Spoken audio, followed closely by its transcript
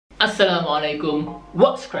Assalamualaikum,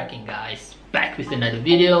 what's cracking guys? Back with another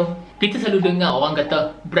video. Kita selalu dengar orang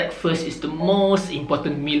kata breakfast is the most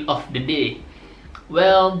important meal of the day.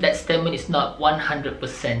 Well, that statement is not 100%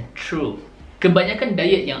 true. Kebanyakan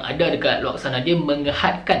diet yang ada dekat luar sana dia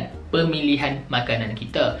mengehadkan pemilihan makanan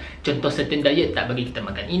kita. Contoh, certain diet tak bagi kita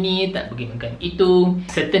makan ini, tak bagi makan itu.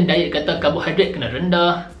 Certain diet kata karbohidrat kena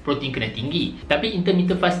rendah, protein kena tinggi. Tapi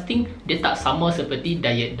intermittent fasting dia tak sama seperti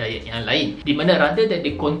diet-diet yang lain, di mana rather than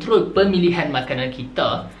dia kontrol pemilihan makanan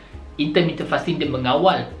kita, intermittent fasting dia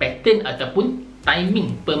mengawal pattern ataupun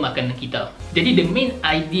timing pemakanan kita. Jadi the main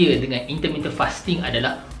idea dengan intermittent fasting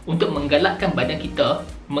adalah untuk menggalakkan badan kita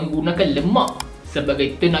menggunakan lemak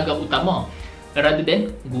sebagai tenaga utama rather than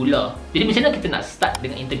gula. Jadi macam mana kita nak start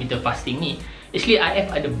dengan intermittent fasting ni? Actually IF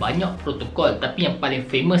ada banyak protokol, tapi yang paling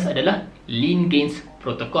famous adalah lean gains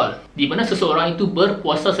protokol, di mana seseorang itu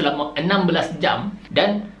berpuasa selama 16 jam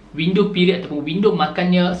dan window period ataupun window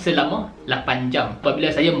makannya selama 8 jam. Apabila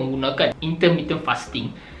saya menggunakan intermittent fasting,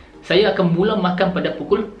 saya akan mula makan pada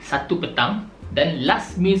pukul 1 petang dan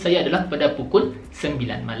last meal saya adalah pada pukul 9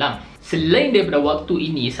 malam. Selain daripada waktu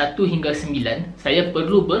ini 1 hingga 9, saya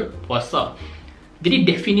perlu berpuasa. Jadi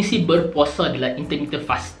definisi berpuasa dalam intermittent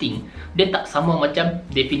fasting dia tak sama macam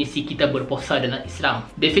definisi kita berpuasa dalam Islam.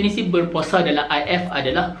 Definisi berpuasa dalam IF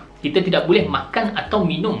adalah kita tidak boleh makan atau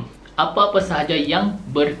minum apa-apa sahaja yang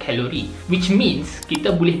berkalori, which means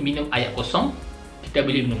kita boleh minum air kosong, kita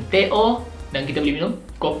boleh minum teh o, dan kita boleh minum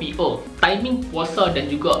kopi o. Timing puasa dan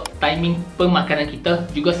juga timing pemakanan kita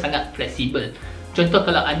juga sangat fleksibel. Contoh,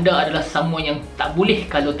 kalau anda adalah someone yang tak boleh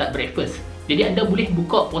kalau tak breakfast, jadi anda boleh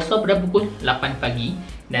buka puasa pada pukul 8 pagi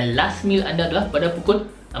dan last meal anda adalah pada pukul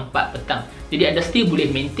 4 petang. Jadi anda still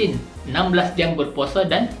boleh maintain 16 jam berpuasa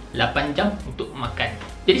dan 8 jam untuk makan.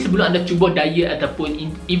 Jadi sebelum anda cuba diet ataupun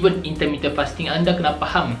even intermittent fasting, anda kena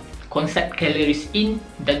faham konsep calories in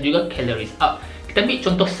dan juga calories out. Kita ambil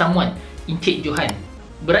contoh someone, Encik Johan.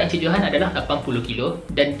 Berat Encik Johan adalah 80 kilo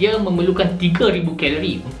dan dia memerlukan 3000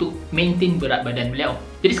 kalori untuk maintain berat badan beliau.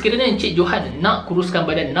 Jadi sekiranya Encik Johan nak kuruskan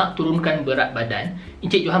badan, nak turunkan berat badan,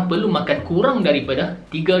 Encik Johan perlu makan kurang daripada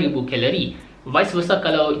 3000 kalori. Vice versa,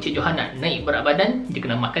 kalau Encik Johan nak naik berat badan, dia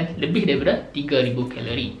kena makan lebih daripada 3000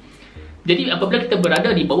 kalori. Jadi apabila kita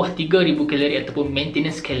berada di bawah 3000 kalori ataupun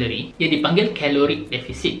maintenance kalori, ia dipanggil caloric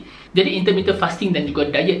deficit. Jadi intermittent fasting dan juga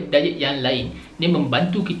diet-diet yang lain dia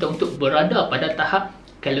membantu kita untuk berada pada tahap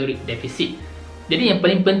caloric deficit. Jadi yang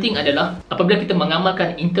paling penting adalah apabila kita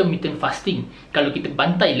mengamalkan intermittent fasting, kalau kita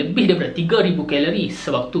bantai lebih daripada 3000 kalori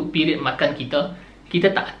sewaktu period makan kita,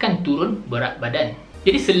 kita tak akan turun berat badan.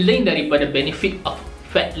 Jadi selain daripada benefit of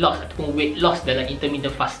fat loss ataupun weight loss dalam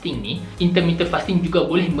intermittent fasting ni, intermittent fasting juga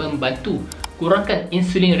boleh membantu kurangkan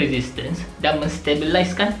insulin resistance dan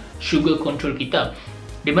menstabiliskan sugar control kita,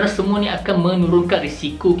 di mana semua ni akan menurunkan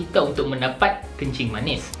risiko kita untuk mendapat kencing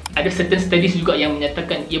manis. Ada certain studies juga yang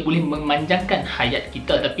menyatakan ia boleh memanjangkan hayat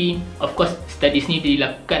kita, tapi of course studies ni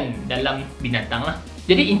dilakukan dalam binatang lah.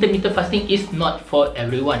 Jadi intermittent fasting is not for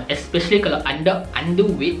everyone, especially kalau anda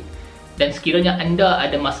underweight dan sekiranya anda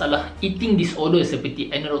ada masalah eating disorder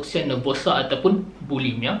seperti anorexia nervosa ataupun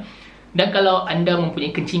bulimia, dan kalau anda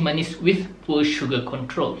mempunyai kencing manis with poor sugar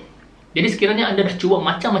control. Jadi sekiranya anda dah cuba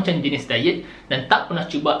macam-macam jenis diet dan tak pernah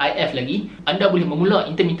cuba IF lagi, anda boleh memula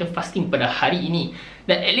intermittent fasting pada hari ini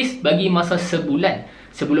dan at least bagi masa sebulan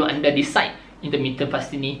sebelum anda decide intermittent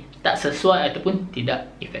fasting ni tak sesuai ataupun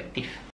tidak efektif.